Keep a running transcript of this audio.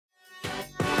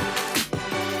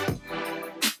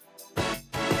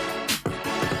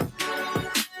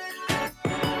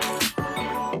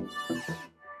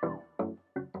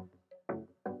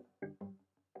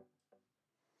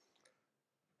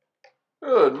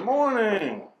Good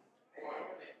morning.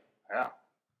 Yeah.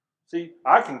 See,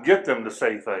 I can get them to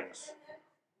say things.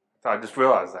 I just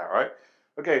realized that, right?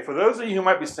 Okay, for those of you who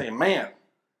might be saying, man,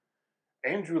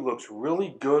 Andrew looks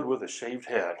really good with a shaved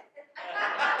head.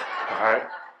 All right?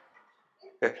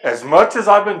 As much as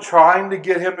I've been trying to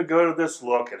get him to go to this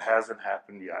look, it hasn't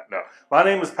happened yet. No. My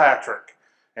name is Patrick,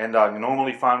 and you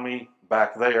normally find me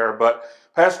back there, but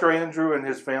Pastor Andrew and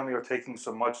his family are taking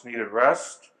some much-needed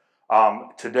rest.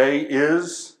 Today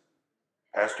is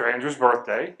Pastor Andrew's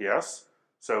birthday, yes.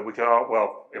 So we could all,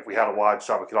 well, if we had a wide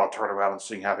shot, we could all turn around and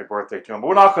sing happy birthday to him. But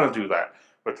we're not going to do that.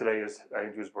 But today is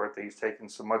Andrew's birthday. He's taking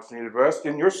some much-needed rest,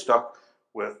 and you're stuck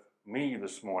with me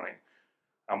this morning.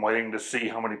 I'm waiting to see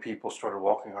how many people started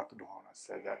walking out the door when I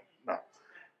said that. No.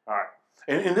 All right.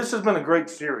 And this has been a great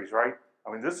series, right?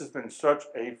 I mean, this has been such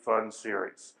a fun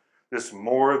series. This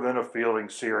More Than a Feeling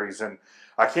series. And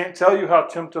I can't tell you how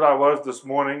tempted I was this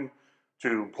morning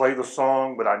to play the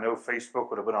song, but I know Facebook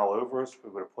would have been all over us if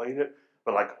we would have played it.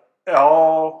 But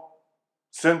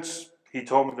since he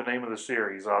told me the name of the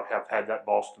series, I have had that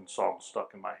Boston song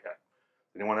stuck in my head.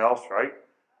 Anyone else, right?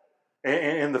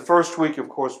 And in the first week, of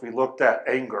course, we looked at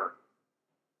anger.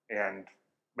 And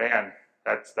man,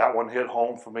 that one hit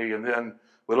home for me. And then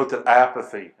we looked at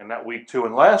apathy in that week too.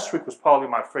 And last week was probably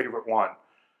my favorite one.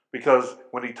 Because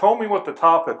when he told me what the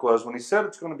topic was, when he said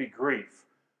it's going to be grief,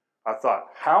 I thought,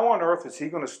 how on earth is he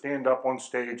going to stand up on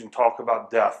stage and talk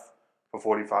about death for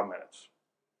 45 minutes?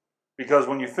 Because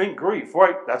when you think grief,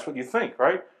 right, that's what you think,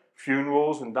 right?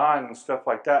 Funerals and dying and stuff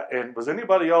like that. And was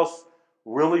anybody else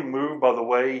really moved by the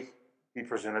way he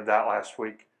presented that last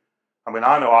week? I mean,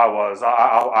 I know I was.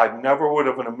 I never would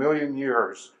have in a million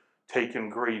years taken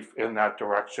grief in that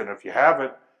direction. If you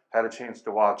haven't had a chance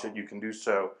to watch it, you can do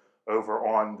so over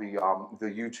on the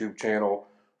YouTube channel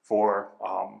for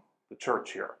the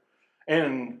church here.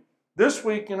 And this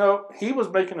week, he was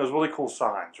making those really cool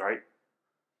signs, right?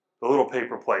 The little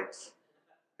paper plates.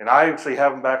 And I actually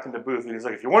have them back in the booth. And he's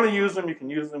like, if you want to use them, you can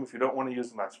use them. If you don't want to use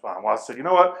them, that's fine. Well, I said, you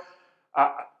know what?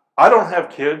 I don't have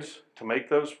kids to make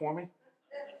those for me.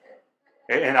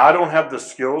 And I don't have the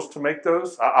skills to make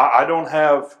those. I don't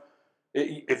have,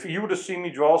 if you would have seen me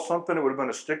draw something, it would have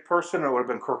been a stick person or it would have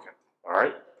been crooked. All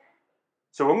right?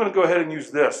 So I'm going to go ahead and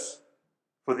use this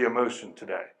for the emotion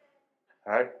today.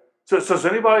 All right? So does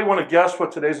anybody want to guess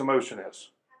what today's emotion is?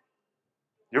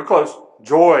 You're close.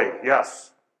 Joy.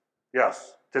 Yes.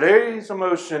 Yes. Today's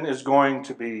emotion is going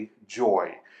to be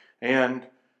joy. And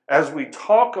as we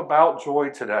talk about joy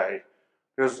today,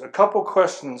 there's a couple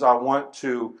questions I want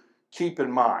to keep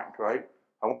in mind, right?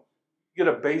 I want to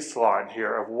get a baseline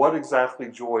here of what exactly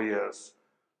joy is.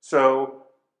 So,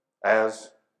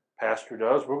 as Pastor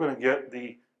does, we're going to get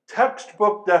the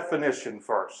textbook definition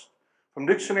first. From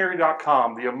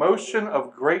dictionary.com, the emotion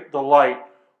of great delight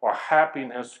or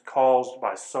happiness caused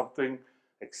by something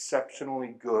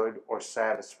exceptionally good or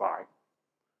satisfying.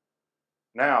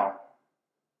 Now,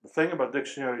 the thing about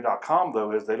dictionary.com,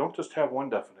 though, is they don't just have one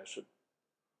definition.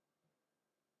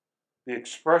 The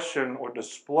expression or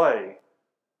display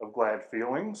of glad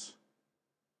feelings,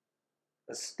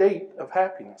 a state of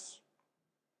happiness.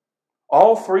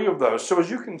 All three of those. So as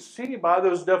you can see by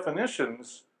those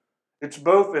definitions, it's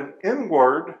both an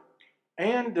inward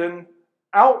and an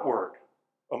outward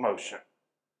emotion.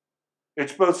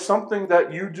 It's both something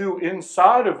that you do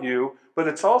inside of you, but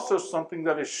it's also something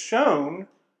that is shown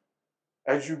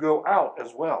as you go out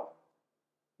as well.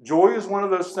 Joy is one of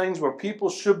those things where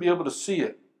people should be able to see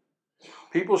it.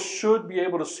 People should be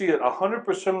able to see it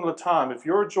 100% of the time. If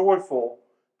you're joyful,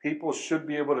 people should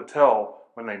be able to tell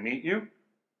when they meet you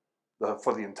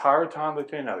for the entire time that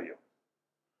they know you.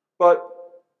 But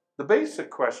the basic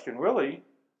question really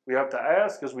we have to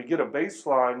ask as we get a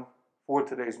baseline for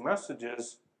today's message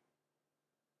is,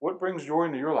 what brings joy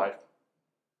into your life?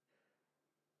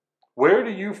 Where do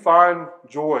you find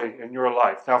joy in your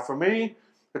life? Now, for me,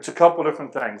 it's a couple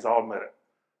different things, I'll admit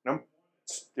it.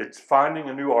 It's finding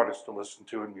a new artist to listen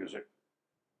to in music.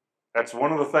 That's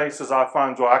one of the things as I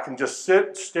find joy. I can just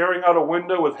sit staring out a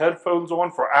window with headphones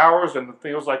on for hours and it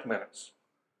feels like minutes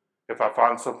if I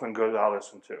find something good that I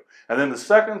listen to. And then the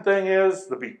second thing is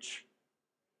the beach.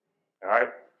 All right?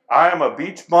 I am a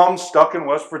beach bum stuck in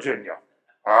West Virginia.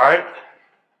 All right?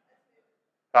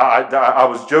 I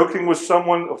was joking with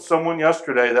someone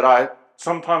yesterday that I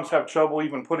sometimes have trouble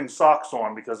even putting socks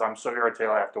on because I'm so irritated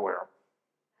I have to wear them.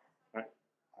 Right?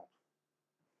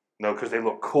 No, because they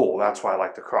look cool. That's why I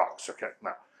like the Crocs. Okay,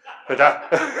 no, but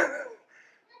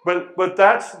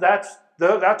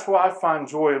that's why I find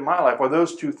joy in my life. Are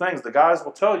those two things? The guys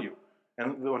will tell you,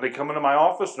 and when they come into my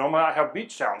office, normally I have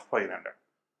beach sounds playing in there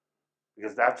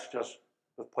because that's just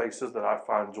the places that I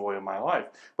find joy in my life.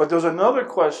 But there's another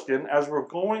question as we're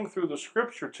going through the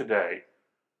scripture today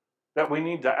that we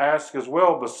need to ask as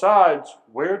well, besides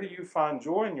where do you find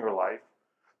joy in your life?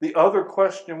 The other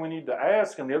question we need to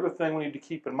ask, and the other thing we need to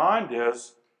keep in mind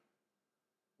is,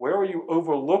 where are you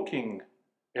overlooking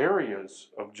areas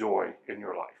of joy in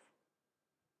your life?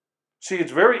 See,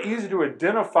 it's very easy to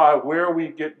identify where we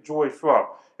get joy from.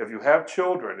 If you have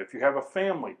children, if you have a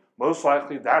family, most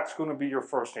likely that's going to be your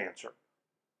first answer,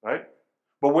 right?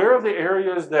 But where are the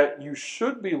areas that you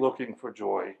should be looking for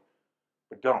joy,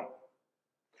 but don't?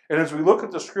 And as we look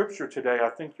at the scripture today, I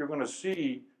think you're going to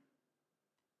see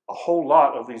a whole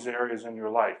lot of these areas in your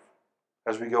life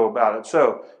as we go about it.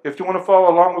 So, if you want to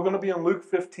follow along, we're going to be in Luke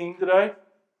 15 today.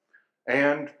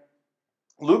 And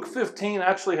Luke 15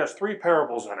 actually has 3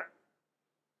 parables in it.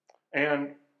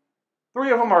 And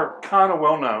 3 of them are kind of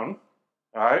well known.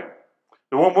 All right?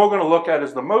 The one we're going to look at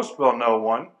is the most well-known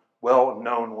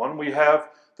one. We have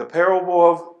the parable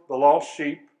of the lost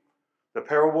sheep, the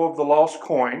parable of the lost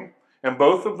coin, and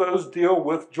both of those deal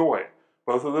with joy.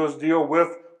 Both of those deal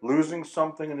with losing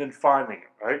something and then finding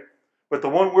it, right? But the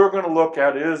one we're going to look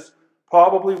at is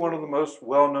probably one of the most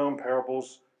well-known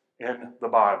parables in the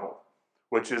Bible,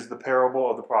 which is the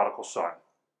parable of the prodigal son.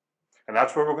 And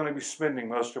that's where we're going to be spending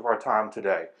most of our time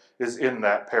today, is in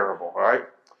that parable, all right?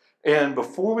 And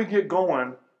before we get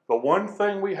going, the one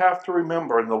thing we have to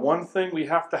remember, and the one thing we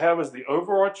have to have as the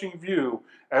overarching view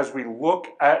as we look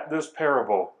at this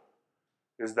parable,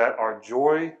 is that our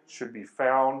joy should be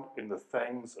found in the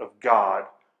things of God,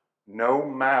 no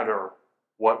matter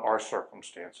what our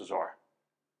circumstances are.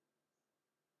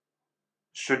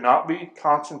 Should not be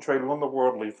concentrated on the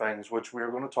worldly things, which we are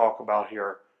going to talk about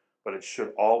here, but it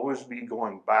should always be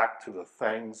going back to the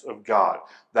things of God.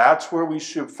 That's where we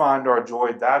should find our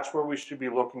joy. That's where we should be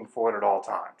looking for it at all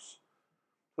times.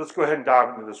 Let's go ahead and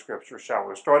dive into the scripture, shall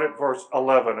we? Start at verse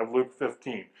 11 of Luke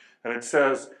 15. And it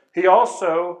says, he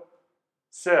also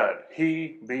said,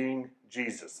 he being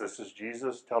Jesus. This is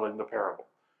Jesus telling the parable.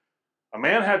 A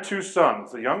man had 2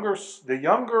 sons. The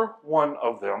younger one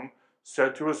of them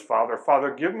said to his father,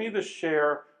 Father, give me the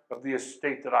share of the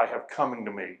estate that I have coming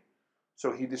to me.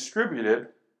 So he distributed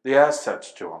the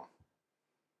assets to him.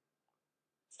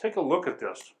 Let's take a look at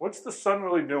this. What's the son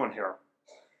really doing here?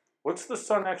 What's the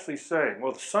son actually saying?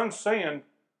 Well, the son's saying,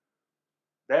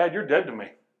 Dad, you're dead to me.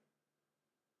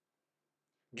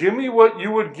 Give me what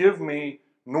you would give me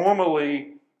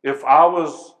normally if I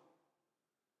was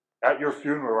at your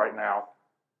funeral right now,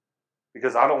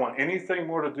 because I don't want anything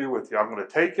more to do with you. I'm going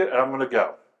to take it and I'm going to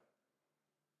go.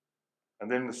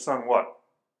 And then the son what?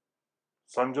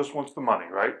 Son just wants the money,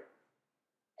 right?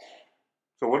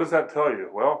 So what does that tell you?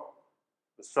 Well,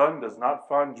 the son does not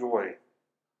find joy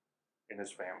in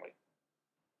his family.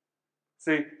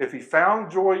 See, if he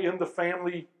found joy in the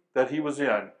family that he was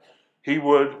in, he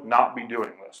would not be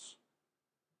doing this.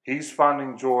 He's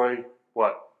finding joy,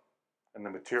 what? In the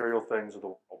material things of the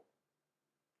world.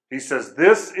 He says,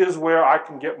 this is where I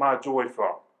can get my joy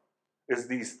from, is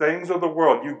these things of the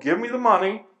world. You give me the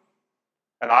money,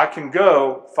 and I can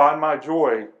go find my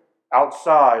joy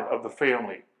outside of the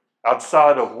family,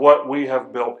 outside of what we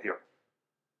have built here.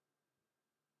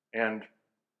 And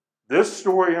this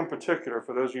story in particular,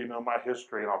 for those of you who know my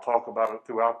history, and I'll talk about it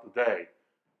throughout the day,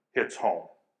 hits home.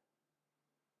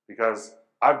 Because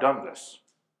I've done this.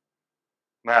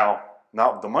 Now,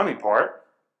 not the money part,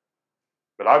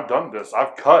 but I've done this.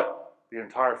 I've cut the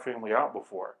entire family out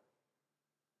before.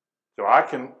 So I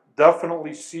can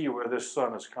definitely see where this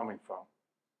son is coming from.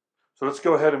 So let's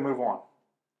go ahead and move on.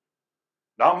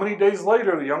 Not many days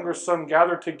later, the younger son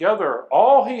gathered together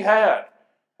all he had,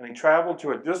 and he traveled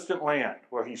to a distant land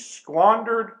where he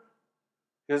squandered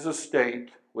his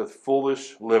estate with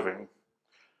foolish living.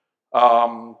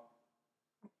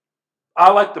 I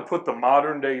like to put the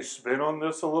modern day spin on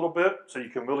this a little bit so you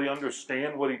can really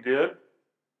understand what he did.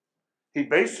 He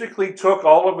basically took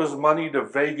all of his money to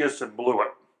Vegas and blew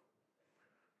it.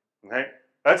 Okay?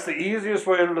 That's the easiest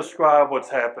way to describe what's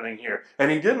happening here. And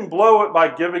he didn't blow it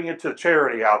by giving it to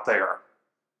charity out there.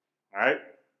 All right?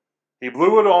 He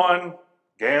blew it on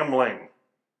gambling,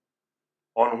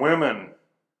 on women,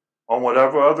 on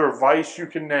whatever other vice you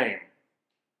can name.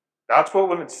 That's what,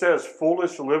 when it says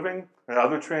foolish living, and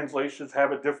other translations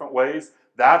have it different ways,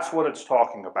 that's what it's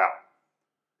talking about.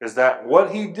 Is that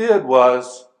what he did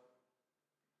was,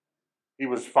 he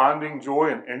was finding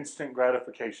joy in instant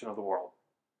gratification of the world.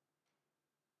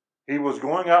 He was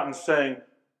going out and saying,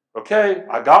 okay,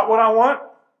 I got what I want,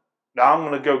 now I'm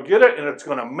going to go get it, and it's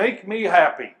going to make me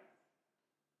happy.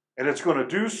 And it's going to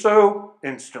do so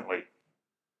instantly.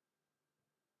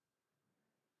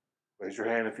 Raise your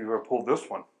hand if you've ever pulled this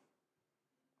one.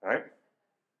 right?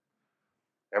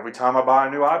 Every time I buy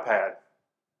a new iPad,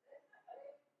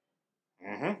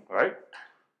 right?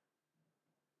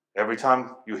 Every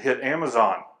time you hit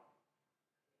Amazon,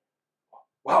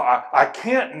 well, I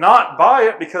can't not buy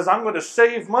it because I'm going to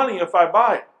save money if I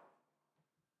buy it.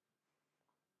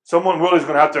 Someone really is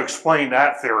going to have to explain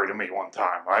that theory to me one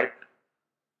time, right?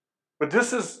 But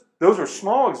those are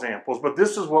small examples, but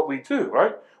this is what we do,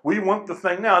 right? We want the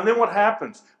thing now. And then what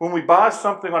happens? When we buy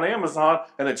something on Amazon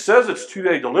and it says it's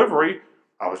 2-day delivery,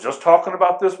 I was just talking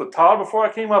about this with Todd before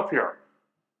I came up here.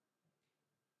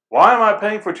 Why am I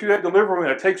paying for 2-day delivery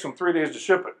when it takes them 3 days to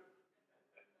ship it?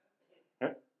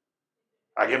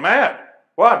 I get mad.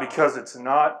 Why? Because it's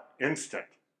not instant.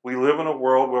 We live in a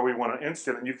world where we want an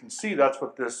instant, and you can see that's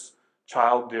what this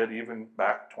child did even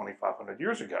back 2,500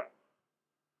 years ago.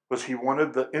 Was he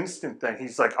wanted the instant thing.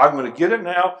 He's like, I'm going to get it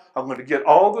now. I'm going to get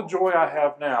all the joy I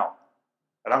have now.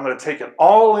 And I'm going to take it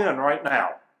all in right now.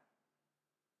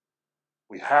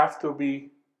 We have to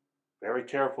be very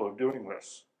careful of doing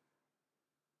this.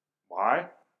 Why?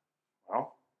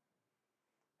 Well,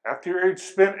 after he'd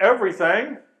spent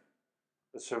everything,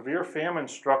 the severe famine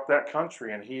struck that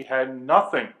country and he had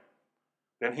nothing.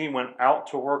 Then he went out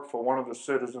to work for one of the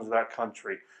citizens of that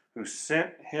country who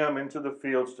sent him into the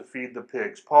fields to feed the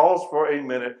pigs. Pause for a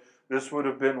minute. This would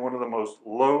have been one of the most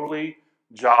lowly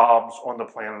jobs on the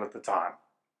planet at the time.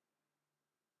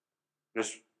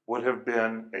 This would have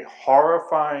been a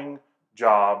horrifying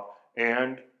job,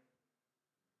 and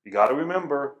you got to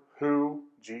remember who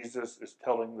Jesus is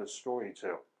telling this story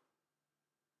to.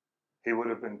 He would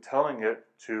have been telling it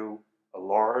to a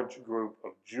large group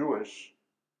of Jewish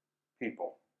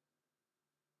people.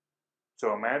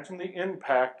 So imagine the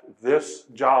impact this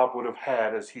job would have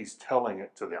had as he's telling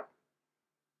it to them.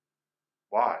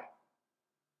 Why?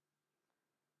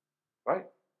 Right?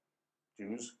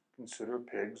 Jews consider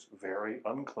pigs very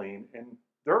unclean and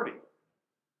dirty.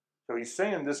 So he's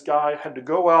saying this guy had to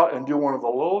go out and do one of the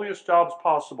lowliest jobs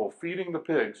possible, feeding the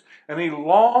pigs. And he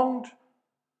longed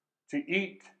to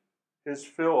eat his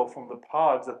fill from the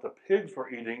pods that the pigs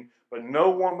were eating, but no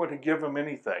one would give him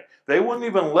anything. They wouldn't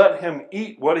even let him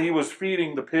eat what he was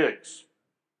feeding the pigs.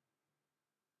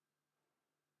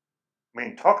 I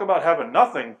mean, talk about having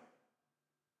nothing.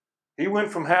 He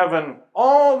went from having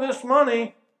all this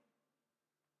money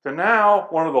to now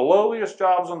one of the lowliest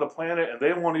jobs on the planet, and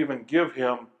they won't even give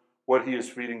him what he is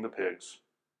feeding the pigs.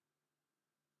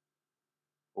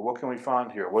 Well, what can we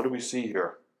find here? What do we see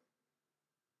here?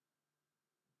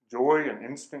 Joy and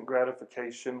instant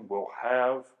gratification will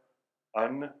have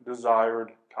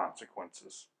undesired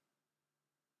consequences.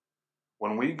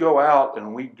 When we go out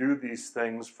and we do these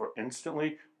things for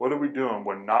instantly, what are we doing?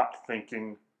 We're not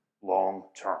thinking long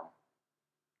term.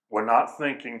 We're not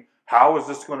thinking, how is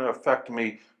this going to affect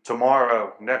me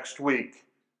tomorrow, next week,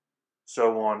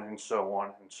 so on and so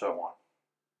on and so on.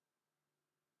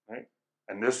 Right?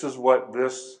 And this is what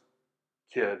this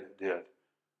kid did.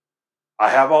 I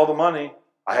have all the money.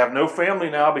 I have no family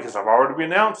now because I've already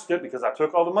announced it because I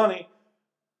took all the money.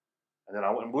 And then I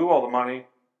went and blew all the money.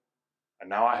 And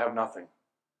now I have nothing.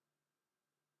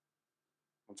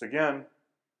 Once again,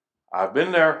 I've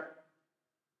been there.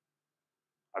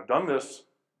 I've done this.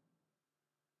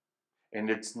 And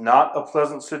it's not a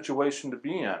pleasant situation to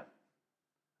be in.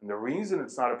 And the reason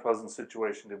it's not a pleasant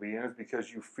situation to be in is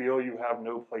because you feel you have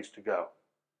no place to go.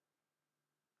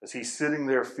 As he's sitting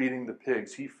there feeding the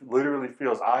pigs, he literally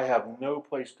feels, I have no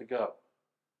place to go.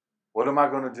 What am I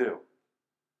going to do?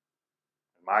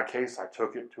 In my case, I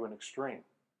took it to an extreme.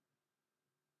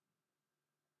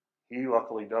 He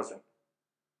luckily doesn't.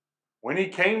 When he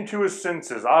came to his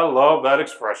senses, I love that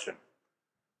expression,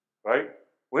 right?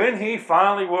 When he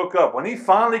finally woke up, when he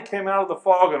finally came out of the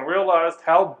fog and realized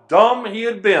how dumb he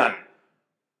had been,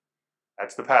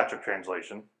 that's the Patrick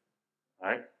translation,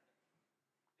 right?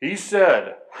 He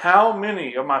said, how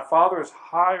many of my father's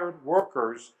hired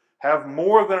workers have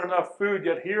more than enough food,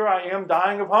 yet here I am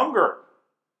dying of hunger?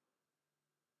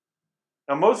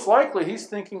 Now, most likely, he's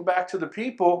thinking back to the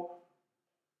people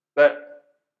that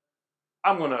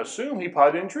I'm going to assume he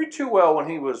probably didn't treat too well when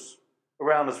he was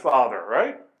around his father,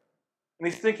 right? And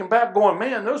he's thinking back, going,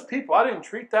 man, those people, I didn't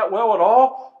treat that well at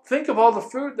all. Think of all the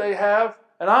food they have,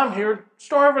 and I'm here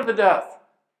starving to death.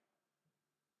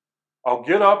 I'll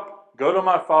get up, go to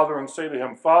my father, and say to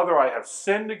him, Father, I have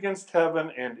sinned against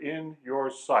heaven and in your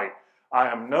sight. I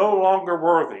am no longer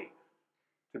worthy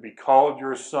to be called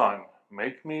your son.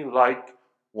 Make me like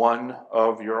one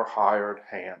of your hired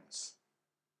hands.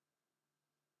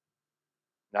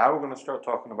 Now we're going to start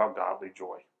talking about godly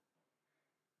joy.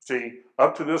 See,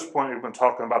 up to this point, we've been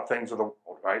talking about things of the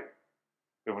world, right?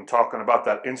 We've been talking about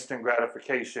that instant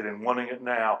gratification and wanting it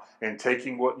now and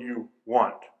taking what you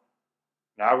want.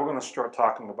 Now we're going to start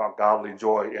talking about godly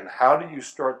joy. And how do you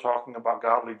start talking about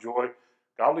godly joy?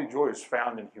 Godly joy is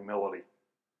found in humility.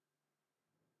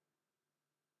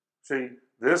 See,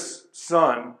 this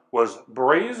son was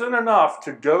brazen enough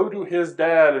to go to his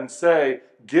dad and say,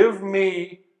 give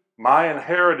me my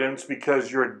inheritance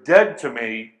because you're dead to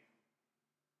me.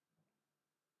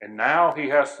 And now he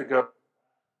has to go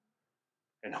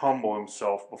and humble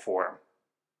himself before him.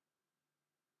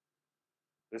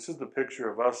 This is the picture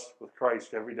of us with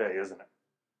Christ every day, isn't it?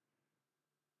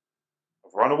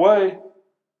 I've run away.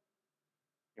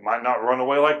 You might not run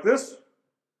away like this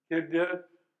kid did,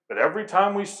 but every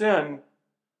time we sin,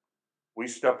 we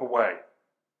step away.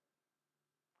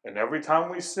 And every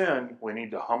time we sin, we need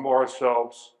to humble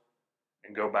ourselves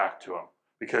and go back to him.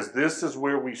 Because this is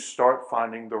where we start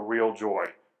finding the real joy.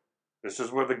 This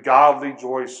is where the godly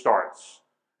joy starts,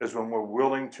 is when we're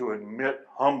willing to admit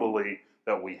humbly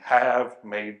that we have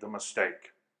made the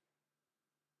mistake,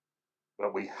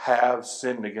 that we have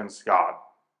sinned against God.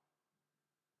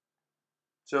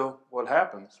 So what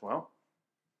happens? Well,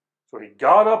 so he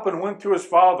got up and went to his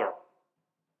father.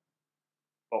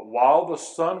 But while the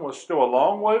son was still a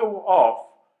long way off,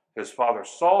 his father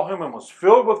saw him and was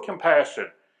filled with compassion.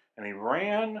 And he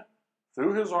ran,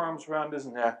 threw his arms around his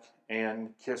neck, and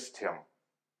kissed him.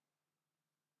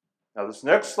 Now this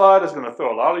next slide is going to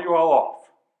throw a lot of you all off.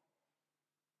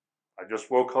 I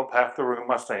just woke up half the room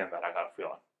by saying that, I got a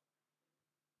feeling.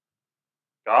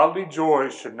 Godly joy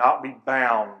should not be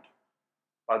bound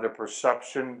by the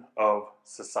perception of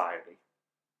society.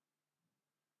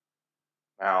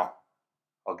 Now,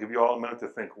 I'll give you all a minute to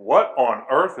think, what on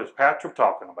earth is Patrick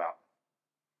talking about?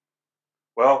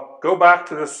 Well, go back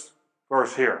to this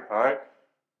verse here, all right?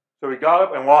 So he got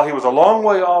up, and while he was a long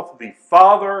way off, the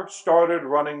father started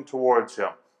running towards him.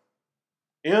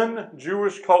 In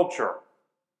Jewish culture,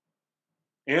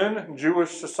 in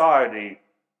Jewish society,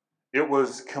 it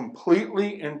was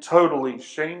completely and totally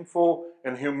shameful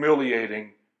and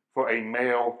humiliating for a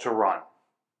male to run.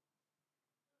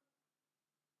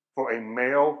 For a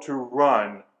male to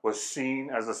run was seen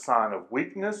as a sign of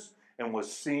weakness and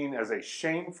was seen as a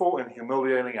shameful and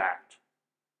humiliating act.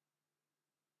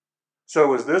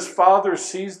 So as this father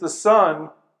sees the son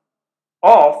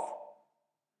off,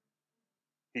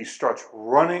 he starts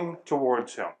running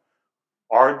towards him.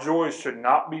 Our joy should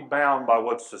not be bound by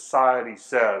what society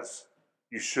says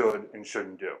you should and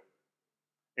shouldn't do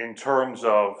in terms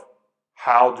of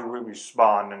how do we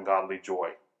respond in godly joy.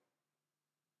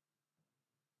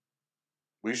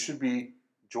 We should be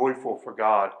joyful for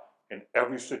God in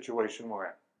every situation we're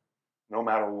in, no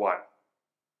matter what.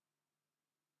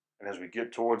 And as we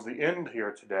get towards the end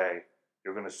here today,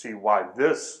 you're going to see why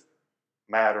this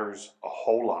matters a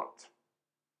whole lot.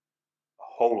 A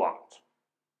whole lot.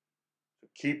 So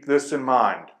keep this in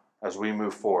mind as we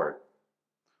move forward.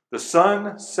 The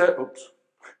son said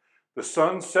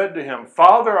to him,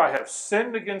 Father, I have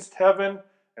sinned against heaven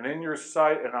and in your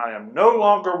sight, and I am no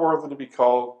longer worthy to be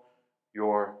called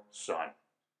your son.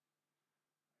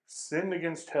 Sinned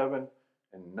against heaven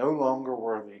and no longer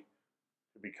worthy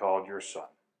to be called your son.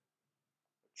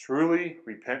 A truly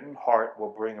repentant heart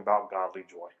will bring about godly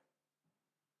joy.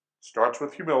 Starts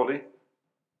with humility,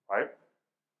 right?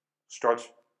 Starts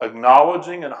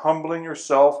acknowledging and humbling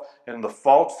yourself and the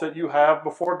faults that you have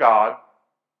before God.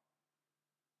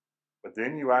 But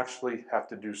then you actually have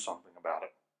to do something about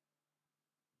it.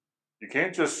 You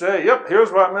can't just say, yep,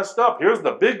 here's where I messed up. Here's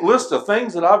the big list of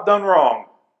things that I've done wrong.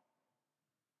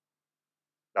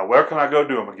 Now, where can I go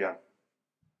do them again?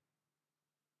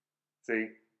 See,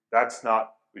 that's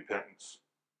not repentance.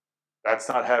 That's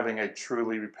not having a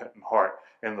truly repentant heart.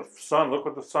 And the son, look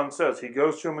what the son says. He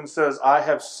goes to him and says, I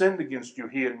have sinned against you.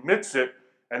 He admits it.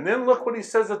 And then look what he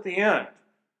says at the end.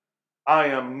 I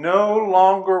am no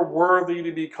longer worthy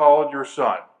to be called your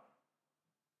son.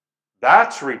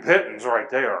 That's repentance right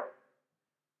there.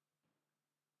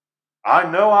 I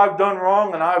know I've done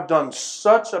wrong and I've done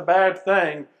such a bad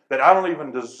thing that I don't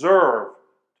even deserve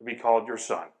to be called your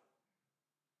son.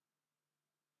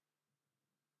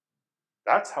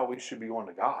 That's how we should be going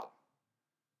to God.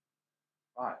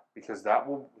 Why? Because that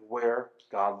will where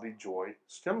godly joy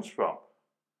stems from.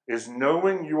 Is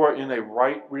knowing you are in a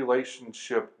right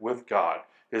relationship with God.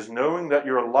 Is knowing that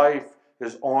your life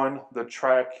is on the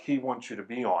track He wants you to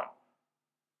be on.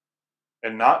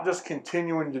 And not just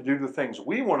continuing to do the things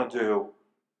we want to do,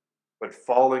 but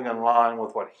falling in line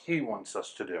with what He wants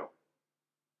us to do.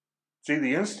 See,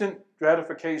 the instant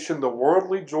gratification, the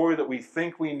worldly joy that we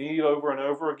think we need over and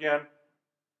over again,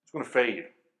 it's going to fade,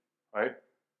 right?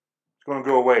 It's going to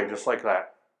go away just like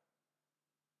that.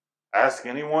 Ask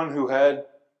anyone who had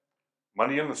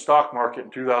money in the stock market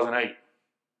in 2008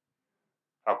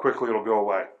 how quickly it'll go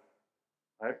away.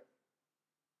 Right?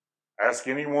 Ask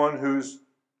anyone who's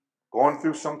going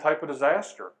through some type of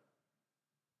disaster,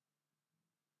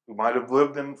 who might have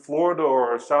lived in Florida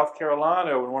or South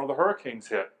Carolina when one of the hurricanes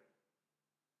hit.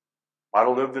 Might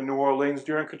have lived in New Orleans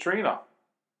during Katrina.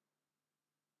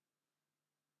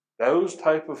 Those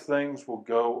type of things will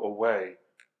go away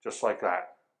just like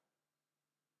that.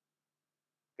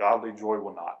 Godly joy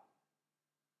will not,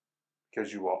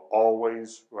 because you are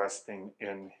always resting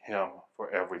in Him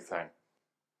for everything.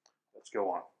 Let's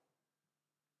go on.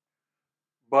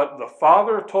 But the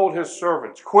father told his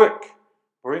servants, quick,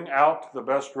 bring out the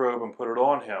best robe and put it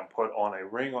on him. Put on a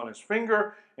ring on his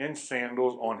finger and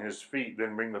sandals on his feet.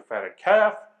 Then bring the fatted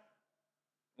calf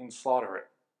and slaughter it.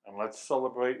 And let's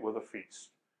celebrate with a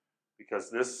feast.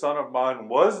 Because this son of mine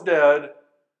was dead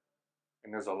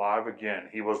and is alive again.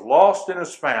 He was lost and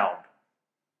is found.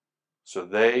 So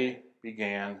they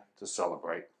began to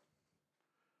celebrate.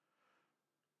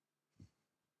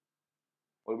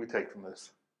 What do we take from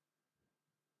this?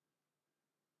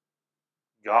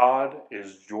 God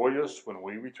is joyous when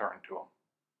we return to Him.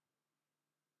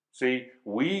 See,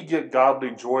 we get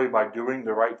godly joy by doing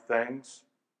the right things.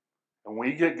 And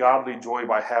we get godly joy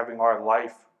by having our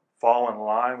life fall in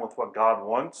line with what God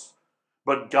wants.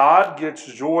 But God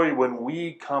gets joy when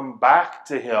we come back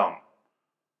to Him.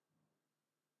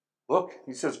 Look,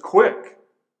 He says, quick.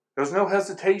 There's no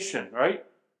hesitation, right?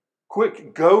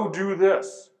 Quick, go do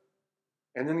this.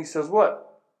 And then He says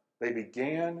what? They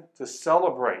began to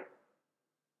celebrate.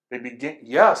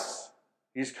 Yes,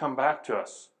 He's come back to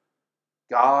us.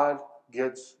 God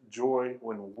gets joy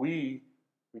when we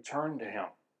return to Him.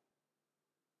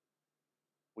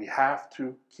 We have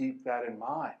to keep that in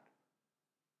mind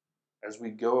as we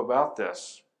go about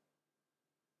this.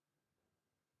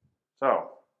 So,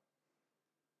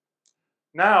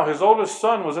 now his oldest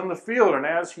son was in the field, and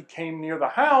as he came near the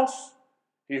house,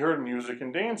 he heard music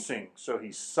and dancing. So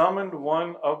he summoned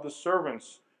one of the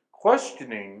servants,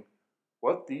 questioning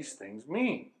what these things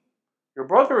mean. Your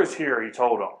brother is here, he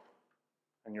told him,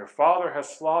 and your father has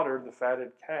slaughtered the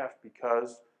fatted calf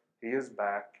because he is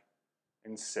back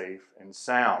and safe and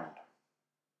sound.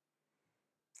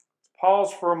 Let's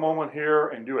pause for a moment here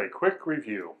and do a quick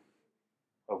review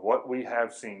of what we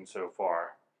have seen so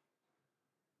far.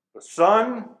 The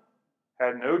son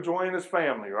had no joy in his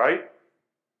family, right?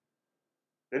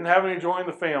 Didn't have any joy in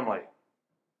the family.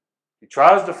 He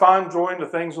tries to find joy in the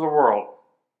things of the world.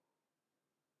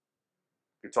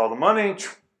 Gets all the money,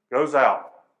 goes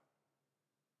out.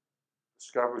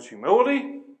 Discovers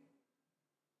humility,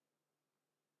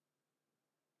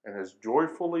 and is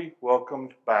joyfully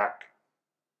welcomed back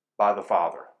by the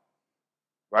Father.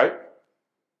 Right?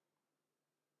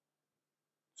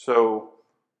 So,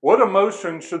 what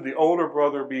emotion should the older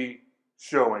brother be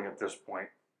showing at this point?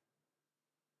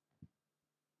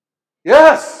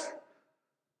 Yes!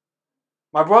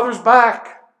 My brother's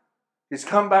back. He's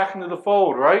come back into the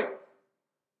fold, right?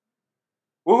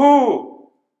 Woohoo!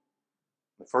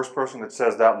 The first person that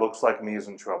says that looks like me is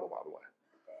in trouble, by the way.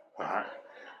 All right.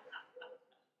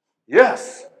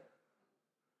 Yes.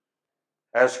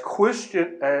 As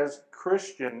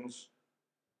Christians,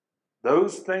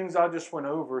 those things I just went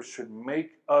over should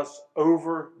make us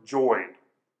overjoyed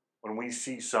when we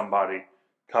see somebody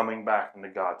coming back into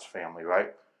God's family,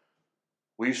 right?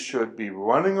 We should be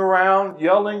running around,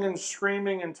 yelling and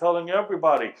screaming and telling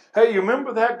everybody, hey, you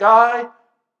remember that guy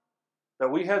that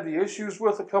we had the issues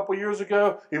with a couple years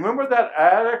ago? You remember that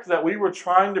addict that we were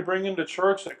trying to bring into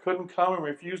church that couldn't come and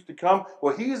refused to come?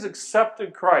 Well, he's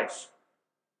accepted Christ.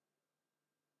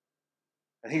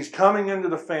 And he's coming into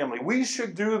the family. We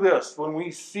should do this when we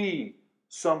see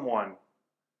someone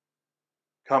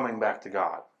coming back to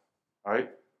God. All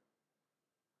right?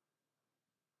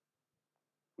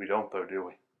 We don't, though, do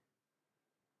we?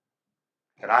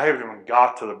 And I haven't even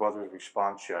got to the brother's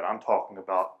response yet. I'm talking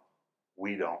about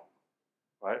we don't.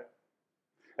 Right?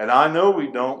 And I know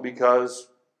we don't because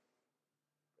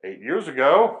 8 years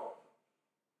ago,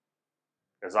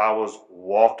 as I was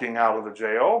walking out of the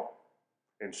jail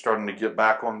and starting to get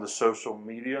back on the social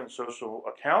media and social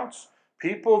accounts,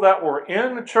 people that were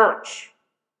in the church,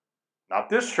 not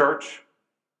this church,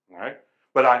 right?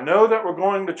 But I know that we're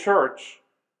going to church,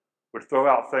 would throw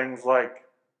out things like,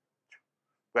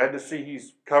 glad to see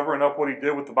he's covering up what he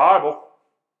did with the Bible.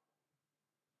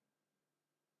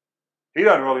 He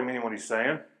doesn't really mean what he's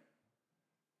saying.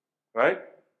 Right?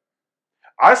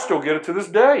 I still get it to this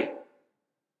day.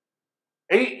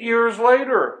 8 years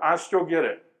later, I still get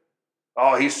it.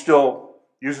 Oh, he's still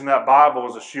using that Bible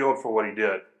as a shield for what he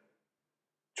did.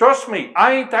 Trust me,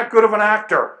 I ain't that good of an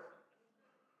actor.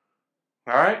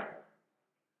 All right?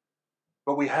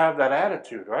 But we have that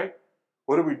attitude, right?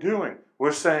 What are we doing?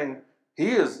 We're saying he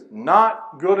is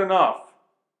not good enough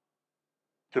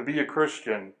to be a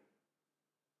Christian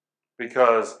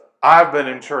because I've been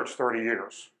in church 30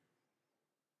 years.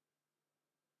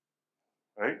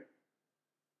 Right?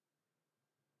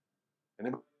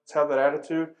 Anybody else have that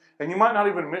attitude? And you might not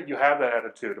even admit you have that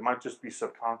attitude. It might just be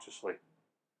subconsciously.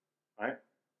 Right?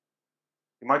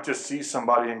 You might just see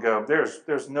somebody and go,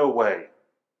 there's no way.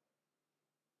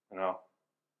 You know.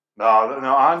 No,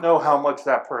 I know how much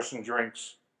that person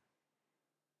drinks.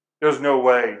 There's no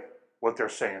way what they're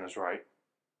saying is right.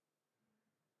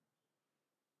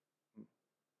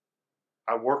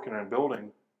 I work in a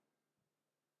building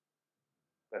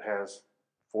that has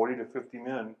 40 to 50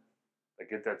 men that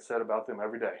get that said about them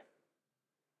every day.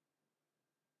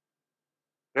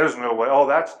 There's no way. Oh,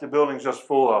 the building's just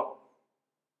full of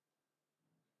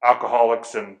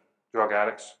alcoholics and drug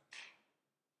addicts.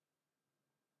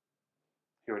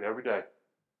 Hear it every day.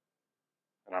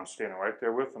 And I'm standing right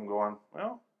there with them going,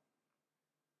 well,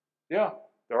 yeah,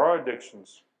 there are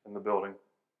addictions in the building.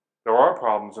 There are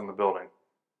problems in the building.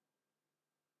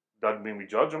 Doesn't mean we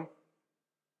judge them.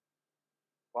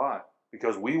 Why?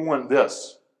 Because we want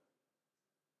this.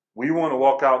 We want to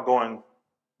walk out going,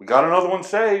 we got another one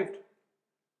saved.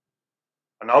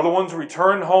 Another one's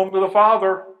returned home to the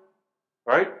Father.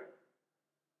 Right?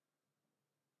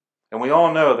 And we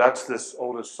all know that's this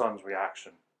oldest son's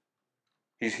reaction.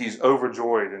 He's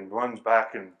overjoyed and runs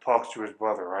back and talks to his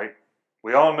brother, right?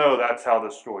 We all know that's how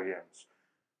this story ends.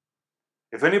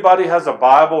 If anybody has a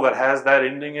Bible that has that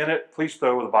ending in it, please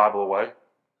throw the Bible away.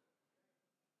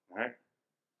 Right?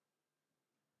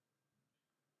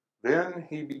 Then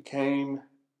he became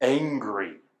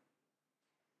angry.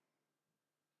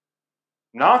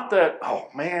 Not that, oh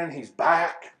man, he's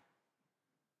back.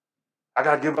 I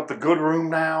got to give up the good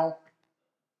room now.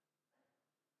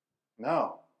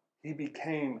 No, he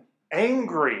became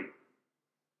angry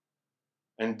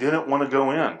and didn't want to go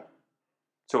in.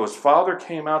 So his father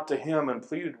came out to him and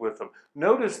pleaded with him.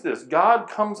 Notice this, God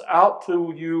comes out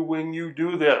to you when you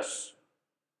do this.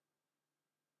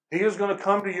 He is going to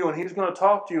come to you and he's going to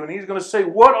talk to you and he's going to say,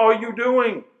 what are you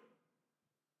doing?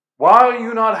 Why are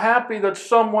you not happy that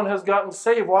someone has gotten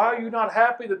saved? Why are you not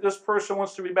happy that this person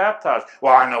wants to be baptized?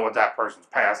 Well, I know what that person's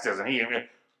past is, and he.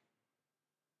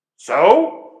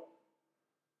 So?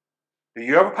 Do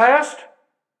you have a past?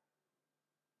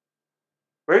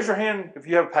 Raise your hand if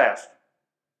you have a past.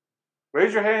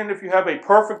 Raise your hand if you have a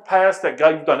perfect past that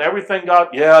God, you've done everything God.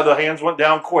 Yeah, the hands went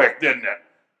down quick, didn't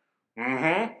it?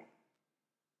 Mm-hmm.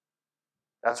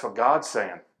 That's what God's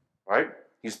saying, right?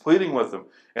 He's pleading with him.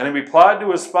 And he replied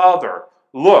to his father,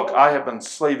 look, I have been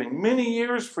slaving many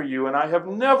years for you, and I have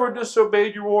never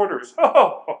disobeyed your orders.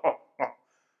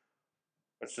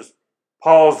 Let's just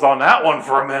pause on that one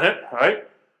for a minute, right?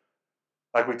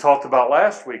 Like we talked about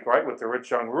last week, right, with the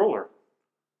rich young ruler.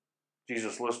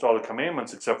 Jesus lists all the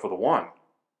commandments except for the one.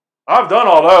 I've done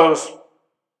all those.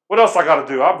 What else I got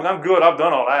to do? I'm good. I've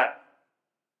done all that.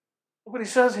 Look what he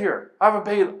says here. I've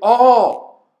obeyed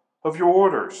all of your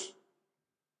orders.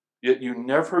 Yet you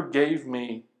never gave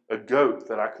me a goat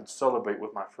that I could celebrate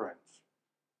with my friends.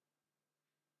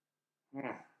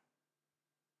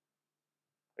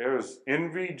 There's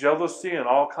envy, jealousy, and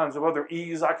all kinds of other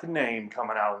E's I can name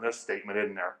coming out in this statement,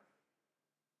 isn't there?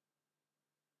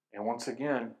 And once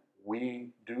again, we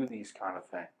do these kind of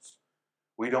things.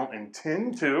 We don't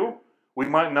intend to. We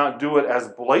might not do it as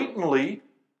blatantly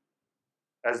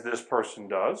as this person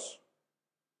does,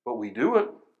 but we do it.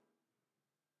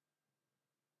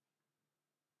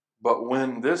 But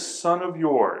when this son of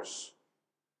yours,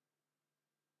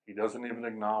 he doesn't even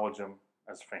acknowledge him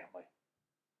as family.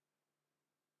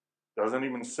 Doesn't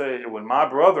even say, when my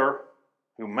brother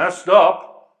who messed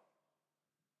up,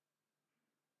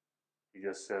 he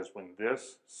just says, when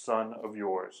this son of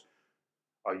yours,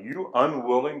 are you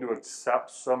unwilling to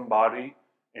accept somebody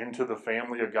into the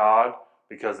family of God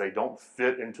because they don't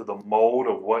fit into the mold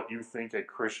of what you think a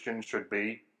Christian should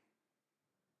be?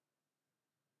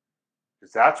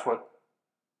 Because that's what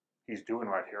he's doing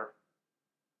right here.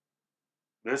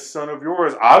 This son of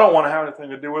yours, I don't want to have anything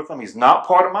to do with him. He's not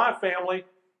part of my family.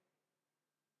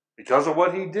 Because of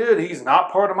what he did, he's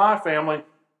not part of my family.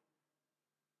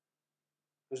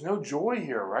 There's no joy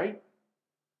here, right?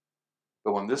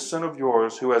 But when this son of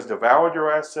yours, who has devoured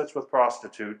your assets with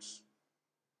prostitutes,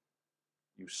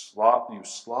 you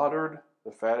slaughtered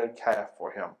the fatted calf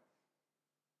for him.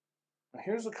 Now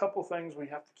here's a couple things we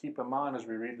have to keep in mind as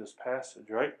we read this passage,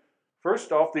 right?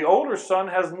 First off, the older son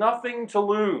has nothing to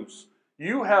lose.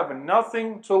 You have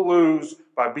nothing to lose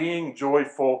by being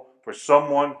joyful for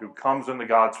someone who comes into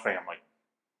God's family.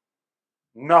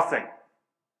 Nothing.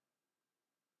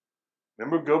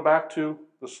 Remember, go back to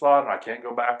the slide. I can't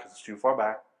go back because it's too far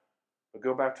back. But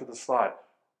go back to the slide.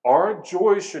 Our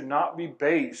joy should not be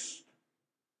based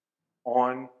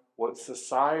on what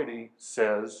society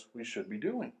says we should be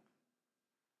doing.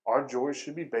 Our joy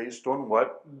should be based on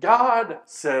what God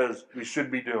says we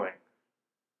should be doing.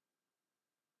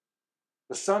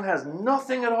 The son has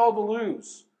nothing at all to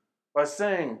lose by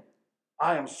saying,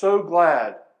 I am so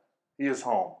glad he is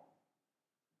home.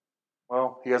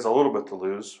 Well, he has a little bit to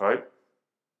lose, right?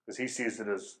 Because he sees it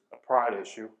as a pride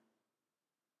issue.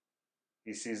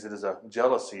 He sees it as a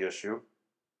jealousy issue.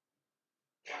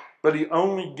 But he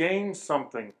only gains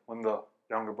something when the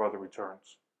younger brother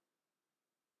returns.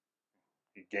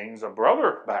 He gains a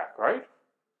brother back, right?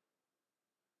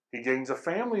 He gains a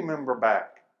family member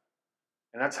back.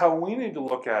 And that's how we need to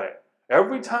look at it.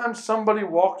 Every time somebody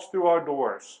walks through our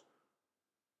doors,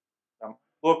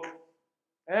 look,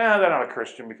 they're not a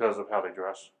Christian because of how they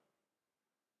dress.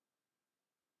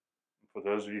 For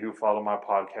those of you who follow my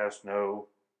podcast know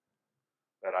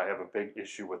that I have a big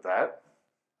issue with that,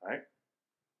 right?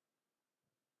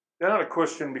 They're not a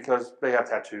Christian because they have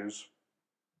tattoos.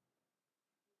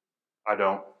 I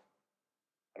don't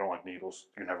like needles.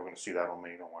 You're never going to see that on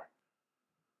me, don't worry.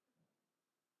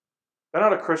 They're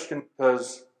not a Christian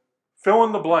because fill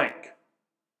in the blank.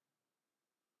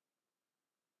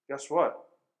 Guess what?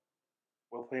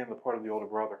 We're playing the part of the older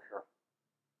brother here.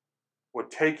 We're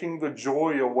taking the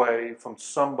joy away from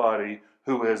somebody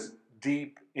who is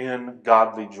deep in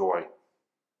godly joy.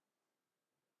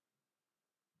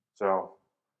 So,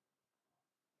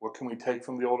 what can we take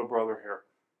from the older brother here?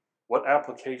 What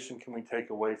application can we take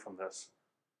away from this?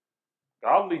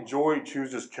 Godly joy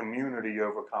chooses community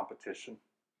over competition.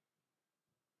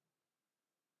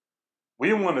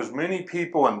 We want as many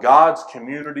people in God's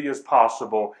community as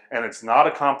possible, and it's not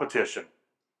a competition.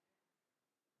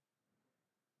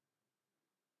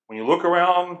 When you look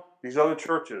around these other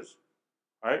churches,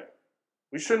 right?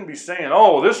 We shouldn't be saying,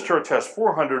 oh, this church has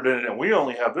 400 in it and we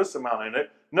only have this amount in it.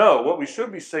 No, what we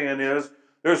should be saying is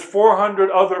there's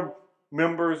 400 other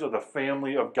members of the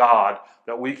family of God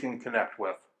that we can connect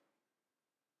with.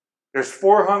 There's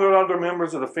 400 other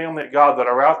members of the family of God that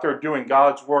are out there doing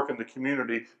God's work in the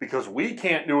community because we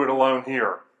can't do it alone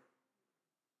here.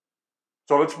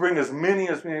 So let's bring as many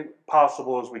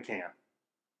possible as we can.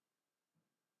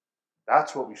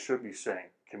 That's what we should be saying.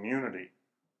 Community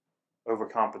over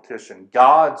competition.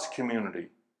 God's community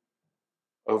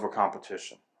over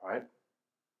competition, right?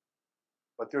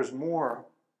 But there's more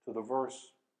to the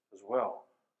verse as well.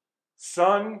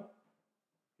 Son,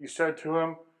 he said to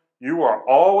him, you are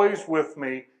always with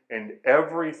me, and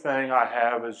everything I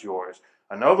have is yours.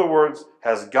 In other words,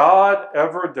 has God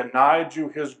ever denied you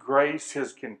his grace,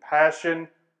 his compassion?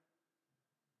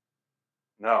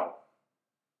 No.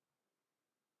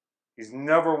 He's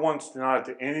never once denied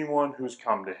it to anyone who's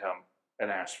come to him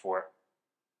and asked for it.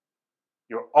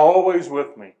 You're always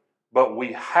with me. But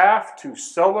we have to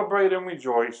celebrate and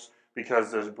rejoice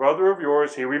because this brother of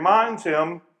yours, he reminds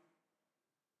him,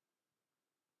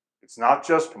 it's not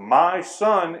just my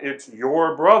son, it's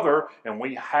your brother, and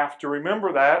we have to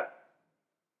remember that.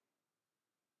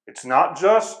 It's not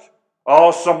just,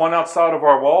 someone outside of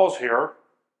our walls here.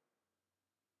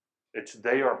 It's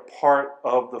they are part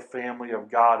of the family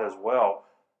of God as well.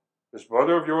 This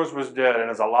brother of yours was dead and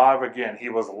is alive again. He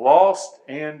was lost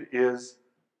and is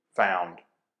found.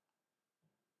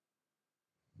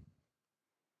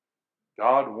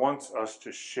 God wants us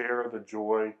to share the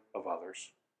joy of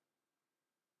others.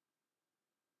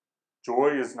 Joy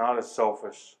is not a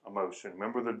selfish emotion.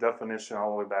 Remember the definition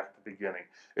all the way back at the beginning.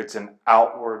 It's an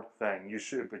outward thing.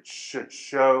 It should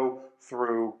show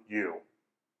through you.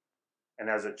 And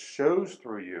as it shows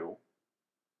through you,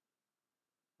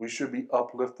 we should be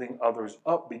uplifting others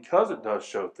up because it does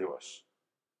show through us.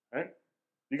 Right?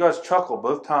 You guys chuckle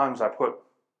both times I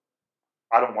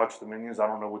don't watch the Minions, I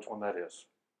don't know which one that is.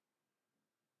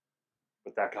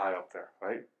 But that guy up there,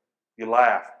 right? You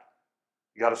laughed.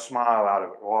 You got a smile out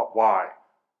of it. Why?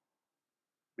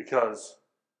 Because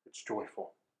it's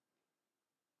joyful.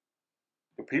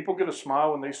 Do people get a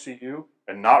smile when they see you?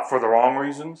 And not for the wrong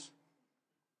reasons?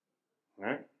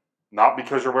 Right? Not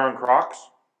because you're wearing Crocs?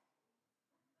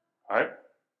 Right?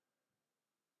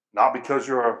 Not because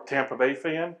you're a Tampa Bay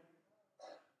fan?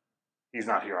 He's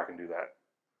not here, I can do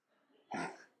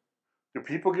that. Do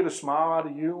people get a smile out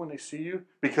of you when they see you?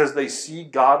 Because they see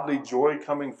godly joy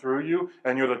coming through you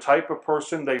and you're the type of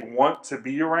person they want to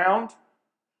be around?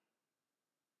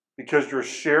 Because you're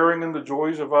sharing in the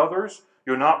joys of others?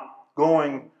 You're not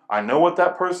going, I know what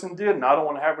that person did and I don't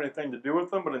want to have anything to do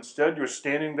with them, but instead you're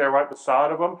standing there right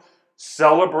beside of them,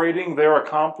 celebrating their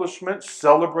accomplishments,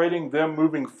 celebrating them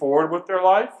moving forward with their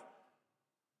life.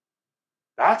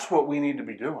 That's what we need to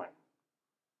be doing.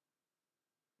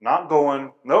 Not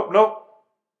going, nope,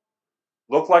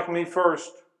 look like me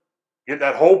first. Get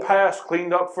that whole past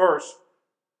cleaned up first.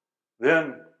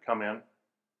 Then come in.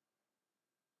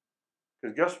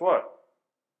 Because guess what?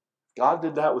 God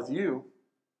did that with you.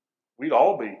 We'd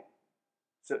all be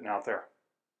sitting out there.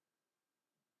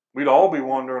 We'd all be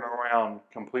wandering around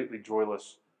completely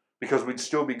joyless because we'd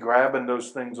still be grabbing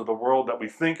those things of the world that we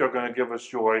think are going to give us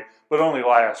joy, but only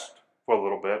last for a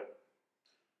little bit.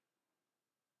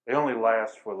 They only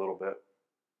last for a little bit.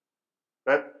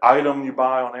 That item you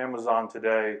buy on Amazon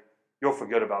today, you'll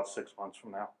forget about 6 months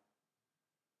from now.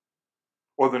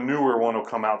 Or the newer one will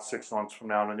come out 6 months from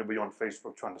now and then you'll be on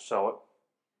Facebook trying to sell it.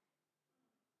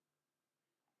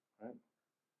 Right?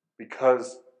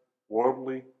 Because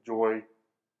worldly joy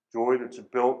that's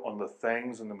built on the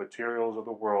things and the materials of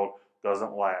the world,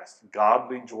 doesn't last.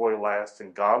 Godly joy lasts,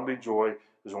 and godly joy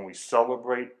is when we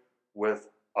celebrate with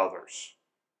others.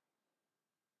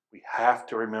 We have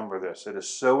to remember this. It is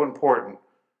so important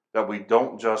that we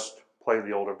don't just play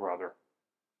the older brother.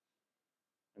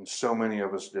 And so many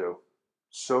of us do.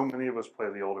 So many of us play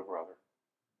the older brother.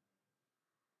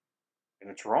 And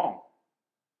it's wrong.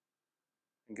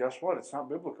 And guess what? It's not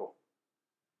biblical.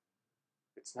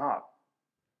 It's not.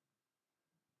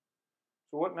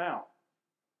 So what now?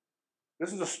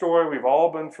 This is a story we've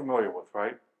all been familiar with,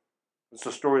 right? It's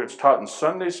a story that's taught in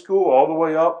Sunday school all the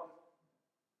way up.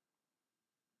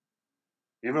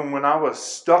 Even when I was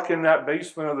stuck in that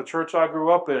basement of the church I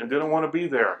grew up in and didn't want to be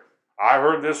there, I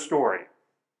heard this story.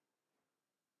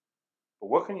 But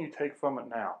what can you take from it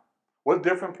now? What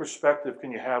different perspective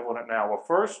can you have on it now? Well,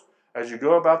 first, as you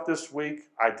go about this week,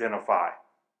 identify.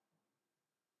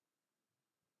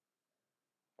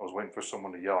 I was waiting for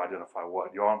someone to yell, identify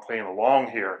what? Y'all, I'm playing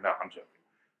along here. No, I'm joking.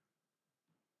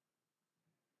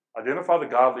 Identify the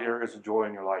godly areas of joy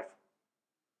in your life.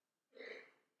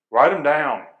 Write them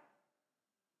down.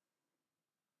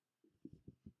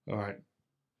 All right.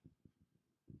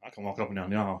 I can walk up and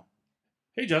down the aisle.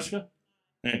 Hey, Jessica.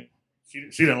 Hey, she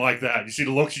didn't like that. You see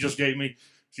the look she just gave me?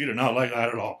 She did not like that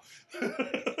at all.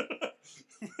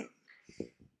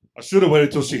 I should have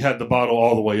waited till she had the bottle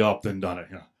all the way up, then done it.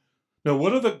 Yeah. Now,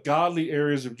 what are the godly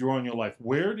areas of joy in your life?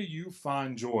 Where do you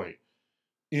find joy?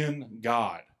 In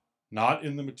God, not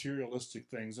in the materialistic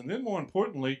things. And then more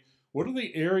importantly, what are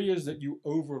the areas that you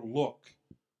overlook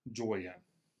joy in?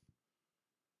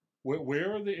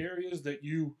 Where are the areas that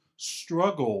you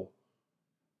struggle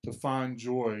to find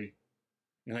joy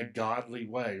in a godly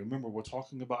way? Remember, we're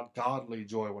talking about godly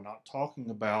joy. We're not talking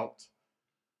about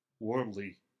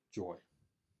worldly joy.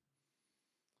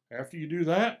 After you do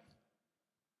that,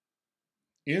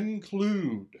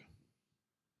 include.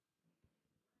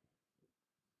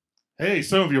 Hey,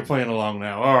 some of you are playing along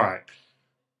now. All right.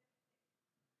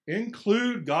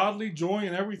 Include godly joy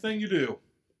in everything you do.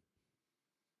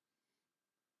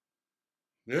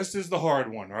 This is the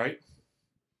hard one, right?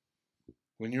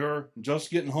 When you're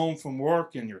just getting home from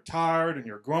work and you're tired and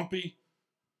you're grumpy,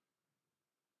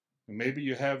 and maybe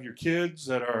you have your kids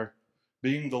that are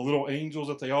being the little angels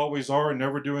that they always are and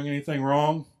never doing anything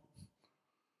wrong.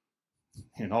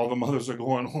 And all the mothers are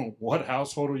going, oh, what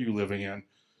household are you living in?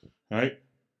 Right?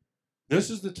 This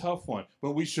is the tough one.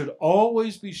 But we should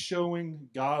always be showing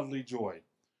godly joy.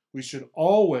 We should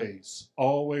always,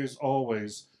 always,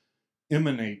 always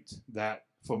emanate that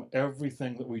from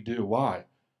everything that we do. Why?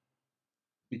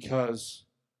 Because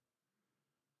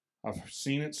I've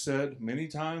seen it said many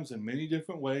times in many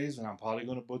different ways, and I'm probably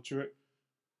going to butcher it,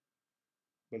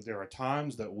 but there are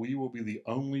times that we will be the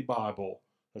only Bible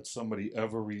that somebody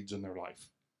ever reads in their life.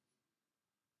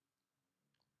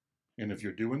 And if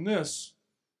you're doing this,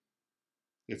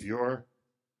 if you're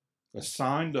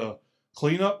assigned to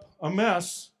clean up a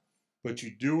mess, but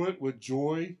you do it with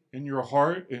joy in your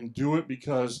heart and do it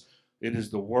because it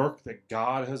is the work that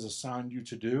God has assigned you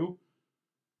to do,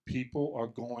 people are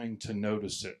going to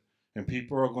notice it. And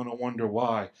people are going to wonder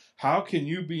why. How can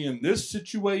you be in this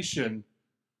situation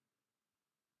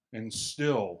and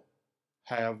still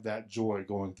have that joy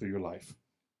going through your life?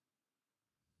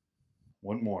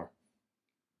 One more.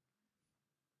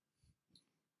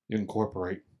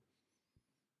 Incorporate.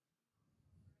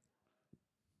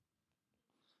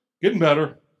 Getting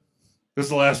better. This is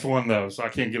the last one, though, so I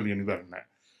can't give you any better than that.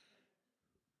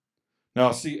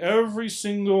 Now, see, every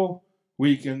single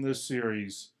week in this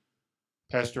series,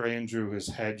 Pastor Andrew has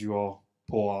had you all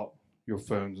pull out your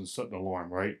phones and set an alarm,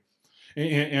 right?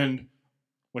 And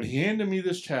When he handed me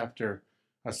this chapter,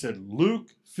 I said, Luke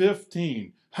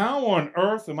 15. How on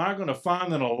earth am I going to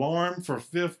find an alarm for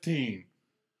 15?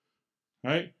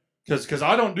 Right? Because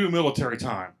I don't do military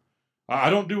time. I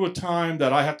don't do a time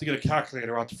that I have to get a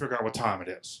calculator out to figure out what time it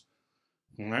is.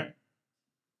 All right?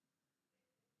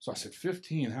 So I said,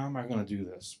 15, how am I going to do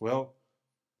this? Well,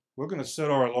 we're going to set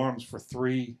our alarms for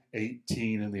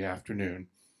 3:18 in the afternoon.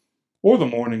 Or the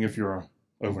morning if you're an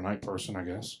overnight person, I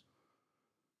guess.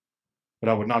 But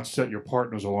I would not set your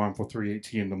partner's alarm for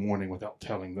 3:18 in the morning without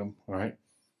telling them, all right?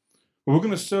 But we're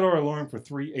going to set our alarm for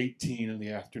 3:18 in the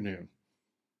afternoon.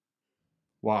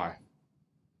 Why?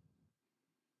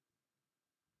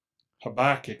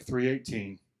 Habakkuk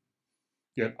 3:18.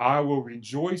 Yet I will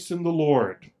rejoice in the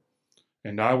Lord,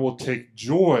 and I will take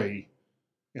joy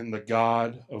in the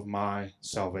God of my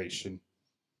salvation.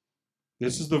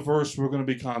 This is the verse we're going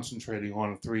to be concentrating on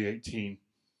in 3:18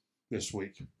 this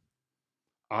week.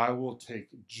 I will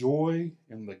take joy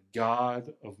in the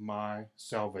God of my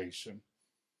salvation.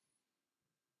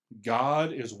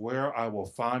 God is where I will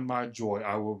find my joy.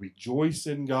 I will rejoice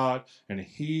in God, and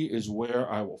He is where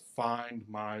I will find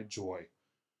my joy.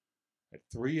 At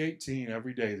 3:18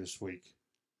 every day this week,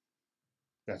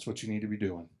 that's what you need to be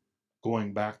doing.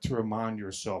 Going back to remind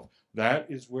yourself,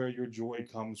 that is where your joy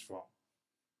comes from.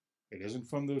 It isn't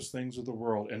from those things of the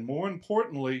world. And more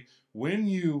importantly, when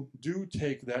you do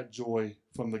take that joy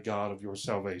from the God of your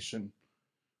salvation,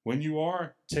 when you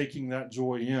are taking that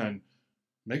joy in,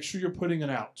 make sure you're putting it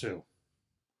out too.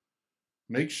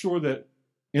 Make sure that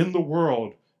in the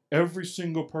world, every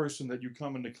single person that you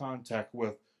come into contact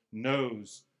with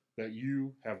knows that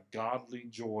you have godly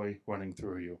joy running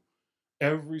through you.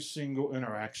 Every single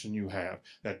interaction you have.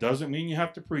 That doesn't mean you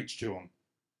have to preach to them.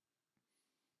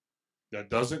 That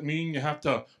doesn't mean you have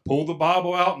to pull the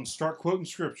Bible out and start quoting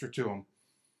scripture to them.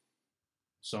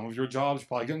 Some of your jobs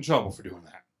probably get in trouble for doing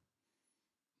that.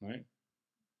 Right?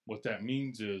 What that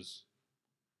means is,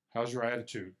 how's your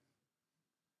attitude?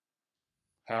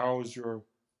 How is your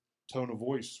tone of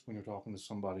voice when you're talking to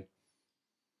somebody?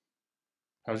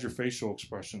 How's your facial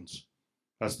expressions?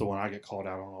 That's the one I get called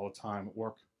out on all the time at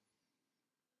work.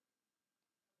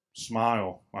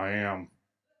 Smile, I am.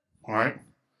 All right?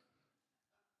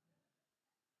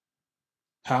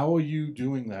 How are you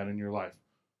doing that in your life?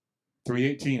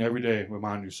 3:18 every day,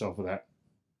 remind yourself of that.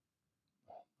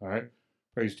 All right?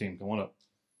 Praise team, come on up.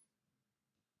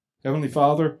 Heavenly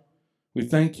Father, we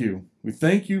thank you. We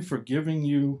thank you for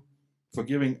giving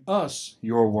us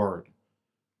your word.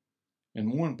 And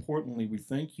more importantly, we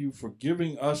thank you for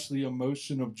giving us the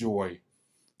emotion of joy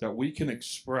that we can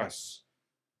express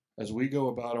as we go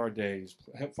about our days.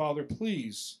 Father,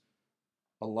 please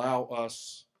allow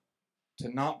us to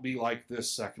not be like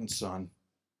this second son.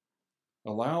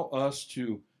 Allow us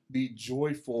to be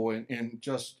joyful and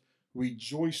just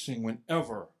rejoicing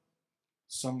whenever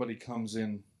somebody comes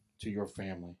in to your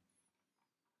family.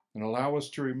 And allow us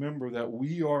to remember that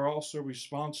we are also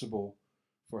responsible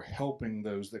for helping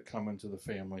those that come into the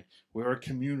family. We're a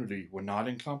community. We're not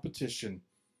in competition,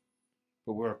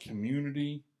 but we're a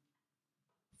community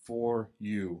for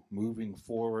you, moving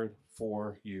forward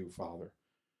for you, Father.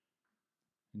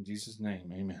 In Jesus'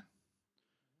 name, amen.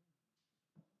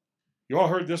 You all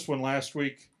heard this one last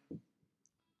week,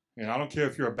 and I don't care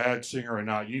if you're a bad singer or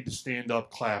not. You need to stand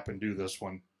up, clap, and do this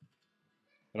one.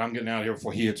 But I'm getting out of here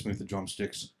before he hits me with the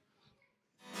drumsticks.